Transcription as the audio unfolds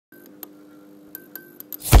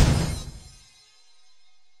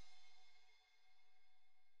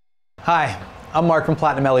Hi, I'm Mark from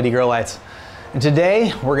PlatinumLED Grow Lights, and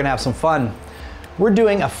today we're going to have some fun. We're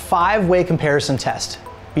doing a 5-way comparison test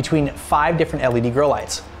between 5 different LED grow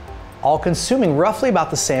lights, all consuming roughly about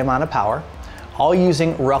the same amount of power, all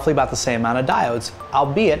using roughly about the same amount of diodes,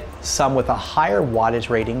 albeit some with a higher wattage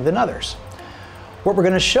rating than others. What we're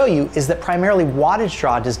going to show you is that primarily wattage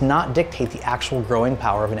draw does not dictate the actual growing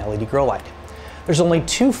power of an LED grow light. There's only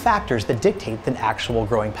 2 factors that dictate the actual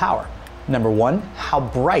growing power. Number 1, how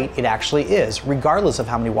bright it actually is, regardless of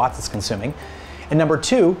how many watts it's consuming. And number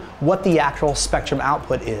 2, what the actual spectrum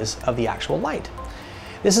output is of the actual light.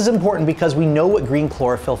 This is important because we know what green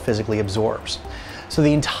chlorophyll physically absorbs. So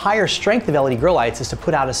the entire strength of LED grow lights is to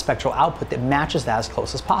put out a spectral output that matches that as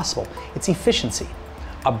close as possible. It's efficiency.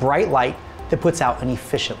 A bright light that puts out an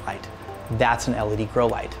efficient light. That's an LED grow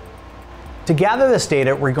light. To gather this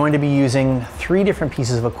data, we're going to be using 3 different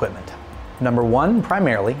pieces of equipment. Number 1,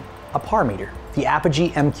 primarily, a par meter, the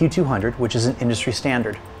Apogee MQ200, which is an industry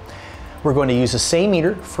standard. We're going to use the same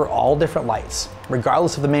meter for all different lights.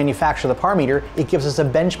 Regardless of the manufacturer of the par meter, it gives us a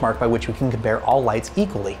benchmark by which we can compare all lights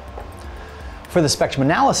equally. For the spectrum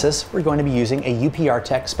analysis, we're going to be using a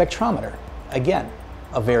UPR-Tech spectrometer. Again,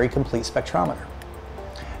 a very complete spectrometer.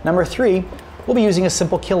 Number 3, we'll be using a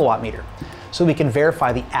simple kilowatt meter, so we can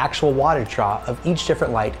verify the actual wattage draw of each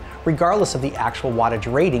different light, regardless of the actual wattage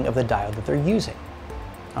rating of the diode that they're using.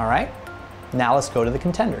 All right, now let's go to the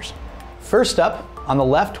contenders. First up, on the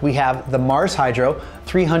left, we have the Amare Hydro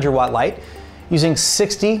 300-watt light using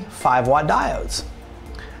 60 5-watt diodes.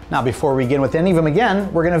 Now, before we begin with any of them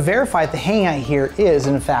again, we're going to verify that the hangout here is,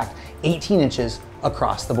 in fact, 18 inches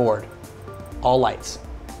across the board. All lights,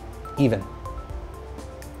 even.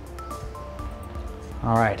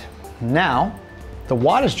 All right, now the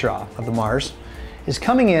wattage draw of the Amare is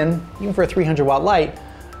coming in, even for a 300-watt light,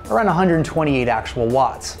 around 128 actual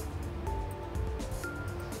watts.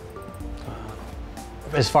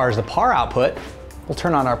 As far as the par output, we'll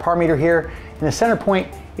turn on our par meter here. In the center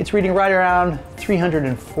point, it's reading right around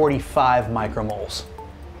 345 micromoles.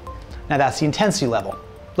 Now that's the intensity level.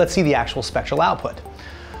 Let's see the actual spectral output.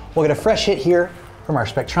 We'll get a fresh hit here from our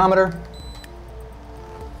spectrometer.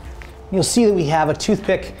 You'll see that we have a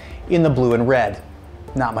toothpick in the blue and red.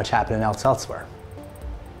 Not much happening elsewhere.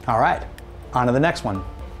 All right, on to the next one.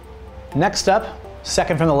 Next up,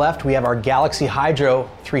 second from the left, we have our GalaxyHydro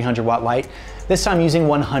 300-watt light, this time using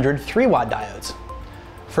 103-watt diodes.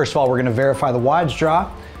 First of all, we're going to verify the wattage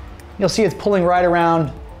draw. You'll see it's pulling right around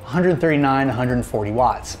 139, 140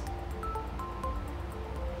 watts.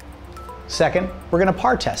 Second, we're going to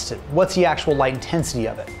par test it. What's the actual light intensity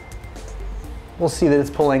of it? We'll see that it's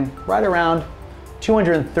pulling right around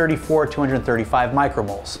 234, 235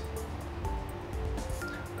 micromoles.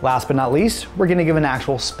 Last but not least, we're going to give an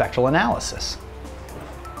actual spectral analysis.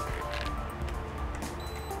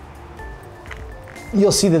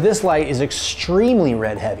 You'll see that this light is extremely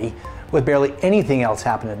red heavy with barely anything else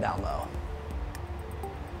happening down low.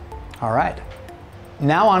 All right,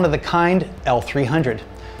 now onto the kind L300.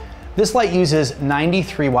 This light uses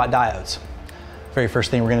 93-watt diodes. Very first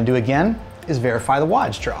thing we're going to do again is verify the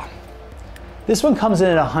wattage draw. This one comes in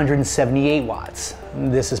at 178 watts.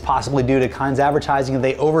 This is possibly due to Kind's advertising that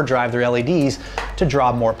they overdrive their LEDs to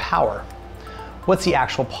draw more power. What's the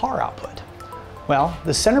actual par output? Well,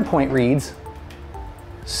 the center point reads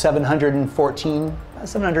 715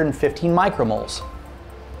 micromoles.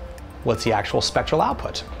 What's the actual spectral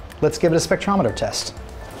output? Let's give it a spectrometer test.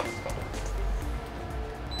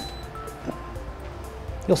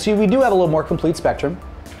 You'll see we do have a little more complete spectrum.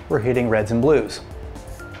 We're hitting reds and blues.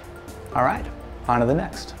 All right, on to the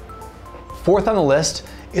next. Fourth on the list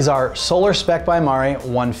is our Solarspec by Amare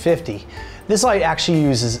 150. This light actually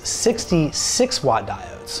uses 66-watt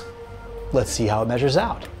diodes. Let's see how it measures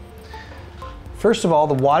out. First of all,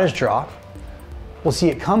 the wattage draw, we'll see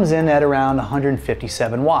it comes in at around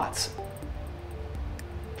 157 watts.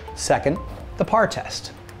 Second, the par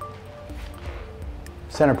test.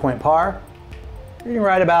 Center point par, reading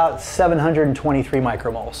right about 723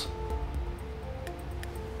 micromoles.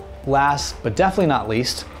 Last, but definitely not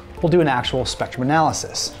least, we'll do an actual spectrum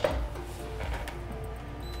analysis.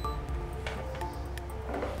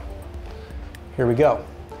 Here we go.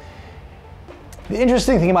 The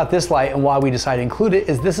interesting thing about this light and why we decided to include it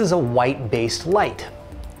is this is a white-based light.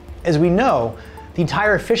 As we know, the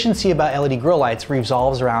entire efficiency about LED grow lights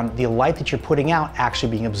revolves around the light that you're putting out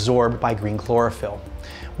actually being absorbed by green chlorophyll.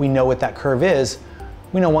 We know what that curve is.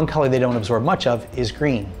 We know one color they don't absorb much of is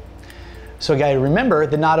green. So you gotta remember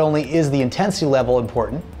that not only is the intensity level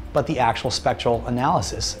important, but the actual spectral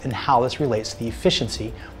analysis and how this relates to the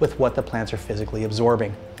efficiency with what the plants are physically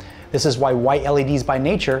absorbing. This is why white LEDs by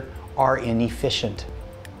nature are inefficient.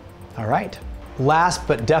 All right, last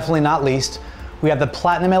but definitely not least, we have the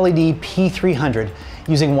PlatinumLED P300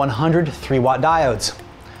 using 100 3-watt diodes.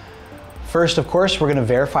 First, of course, we're gonna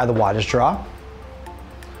verify the wattage draw.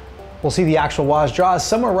 We'll see the actual wattage draw is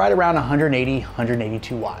somewhere right around 180,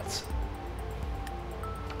 182 watts.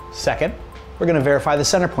 Second, we're gonna verify the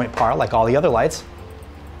center point par like all the other lights.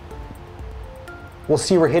 We'll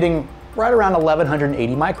see we're hitting right around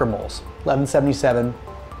 1180 micromoles, 1177,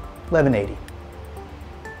 1180.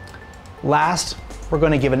 Last, we're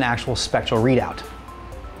going to give an actual spectral readout.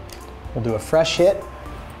 We'll do a fresh hit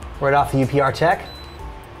right off the UPR tech,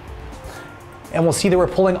 and we'll see that we're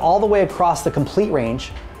pulling all the way across the complete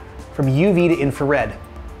range from UV to infrared,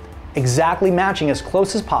 exactly matching as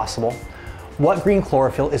close as possible what green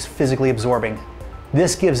chlorophyll is physically absorbing.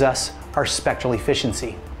 This gives us our spectral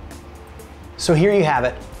efficiency. So here you have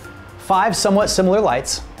it, 5 somewhat similar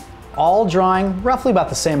lights, all drawing roughly about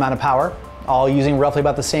the same amount of power, all using roughly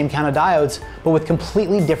about the same count of diodes, but with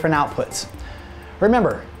completely different outputs.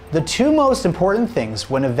 Remember, the 2 most important things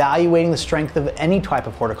when evaluating the strength of any type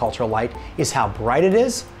of horticultural light is how bright it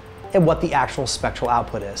is and what the actual spectral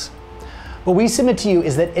output is. What we submit to you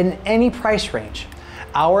is that in any price range,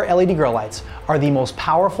 our LED grow lights are the most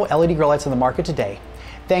powerful LED grow lights on the market today,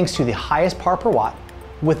 thanks to the highest par per watt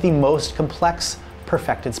with the most complex,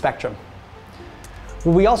 perfected spectrum.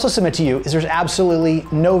 What we also submit to you is there's absolutely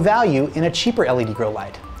no value in a cheaper LED grow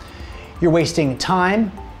light. You're wasting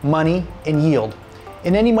time, money, and yield.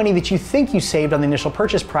 And any money that you think you saved on the initial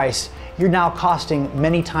purchase price, you're now costing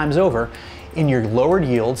many times over in your lowered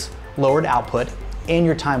yields, lowered output, and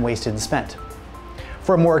your time wasted and spent.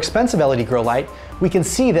 For a more expensive LED grow light, we can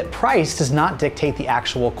see that price does not dictate the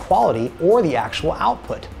actual quality or the actual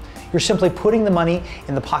output. You're simply putting the money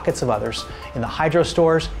in the pockets of others, in the hydro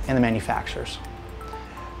stores and the manufacturers.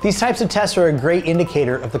 These types of tests are a great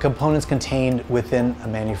indicator of the components contained within a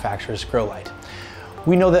manufacturer's grow light.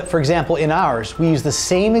 We know that, for example, in ours, we use the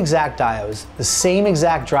same exact diodes, the same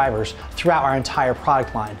exact drivers throughout our entire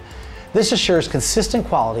product line. This assures consistent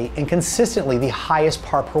quality and consistently the highest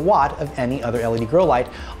par per watt of any other LED grow light,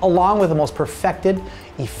 along with the most perfected,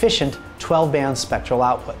 efficient 12-band spectral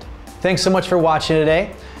output. Thanks so much for watching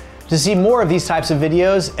today. To see more of these types of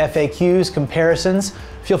videos, FAQs, comparisons,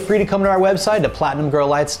 feel free to come to our website at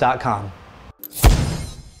PlatinumGrowLights.com.